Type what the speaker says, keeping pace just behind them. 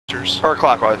Or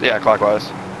clockwise, yeah, clockwise.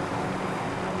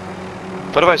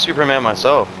 What if I Superman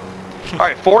myself?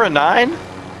 Alright, 4 and 9?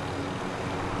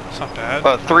 It's not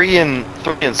bad. 3 and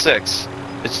 6.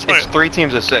 It's 3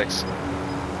 teams of 6.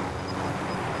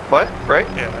 What? Right?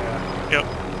 Yeah. Yep.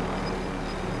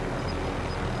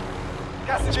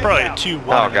 It's probably a 2-1.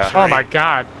 Oh god. Oh my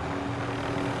god.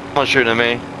 Someone's shooting at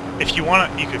me. If you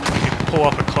want to, you could pull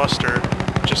up a cluster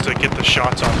just to get the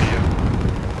shots off of you.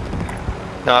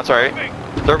 No, that's alright.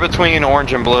 They're between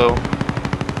orange and blue.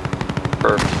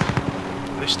 Are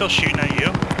they still shooting at you?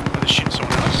 Or are they shooting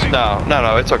someone else?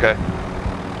 No, it's okay.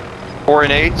 4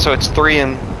 and 8, so it's 3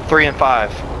 and 5.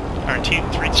 Alright, 3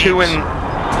 teams. 2 and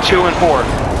 4.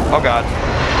 Oh god.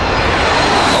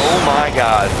 Oh my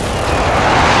god.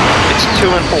 It's 2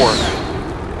 and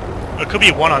 4. It could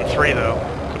be 1 on 3 though.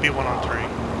 It could be 1 on 3.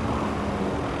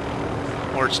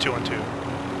 Or it's 2 on 2.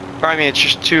 I mean, it's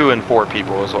just 2 and 4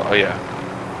 people as well. Oh yeah.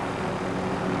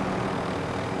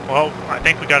 Well, I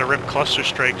think we gotta rip cluster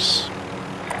strikes.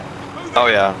 Oh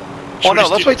yeah. Well, no,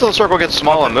 let's wait till the circle gets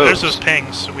small and moves. There's those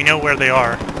pings. We know where they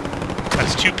are.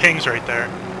 That's 2 pings right there.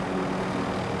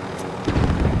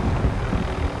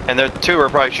 And the 2 are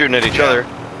probably shooting at each other.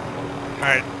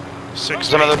 Alright. 6.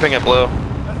 There's another ping at blue.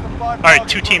 Alright,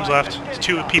 2 teams left.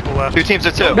 2 people left. 2 teams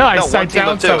of 2. Nice, one team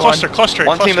of 2. Cluster.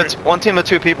 One team of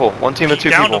 2 people. One team of 2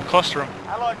 down people. to cluster them.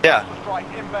 Yeah.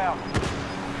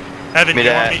 Evan,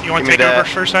 you want to take over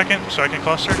for a second so I can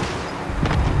cluster?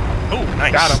 Oh,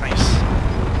 nice. Got him. Nice.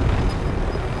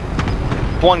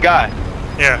 One guy.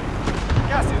 Yeah.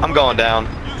 I'm going down.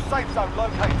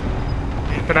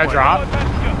 Did I drop?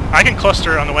 I can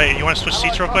cluster on the way. You want to switch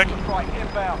seats real quick?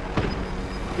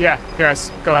 Yeah,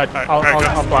 yes, go ahead. Right, I'll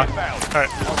block. Alright.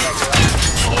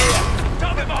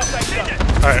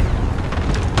 Alright.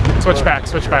 Switch back.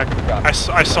 I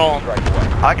saw him.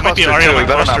 I clustered 2. We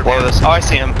better not blow this. Oh, I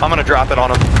see him. I'm gonna drop it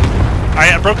on him.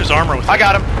 I broke his armor with it. I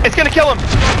got him. It's gonna kill him.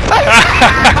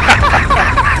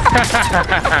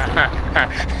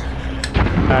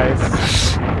 Nice.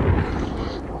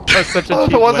 That's such a If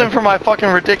cheap it wasn't win. for my fucking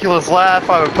ridiculous laugh,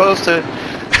 I would post it.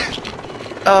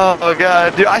 Oh my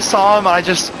god, dude! I saw him. And I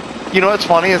just, you know what's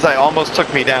funny is I almost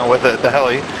took me down with it. The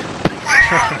heli.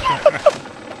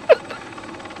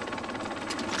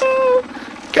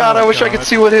 God, I wish I could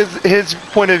see what his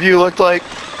point of view looked like,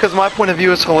 because my point of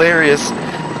view is hilarious.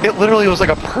 It literally was like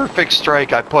a perfect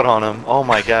strike I put on him. Oh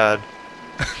my god.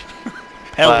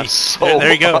 Heli. So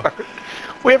there you go. hard.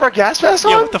 We have our gas mask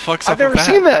on? Yeah, what the fuck's up I've never with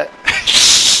seen that.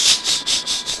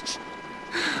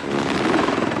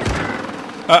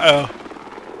 Uh-oh.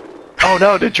 Oh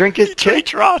no, did drink it He kick?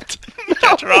 dropped. He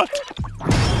dropped.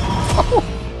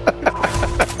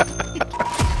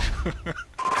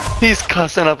 He's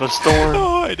cussing up a storm.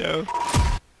 Oh, I know.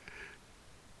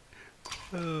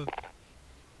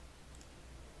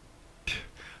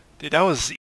 Dude, that was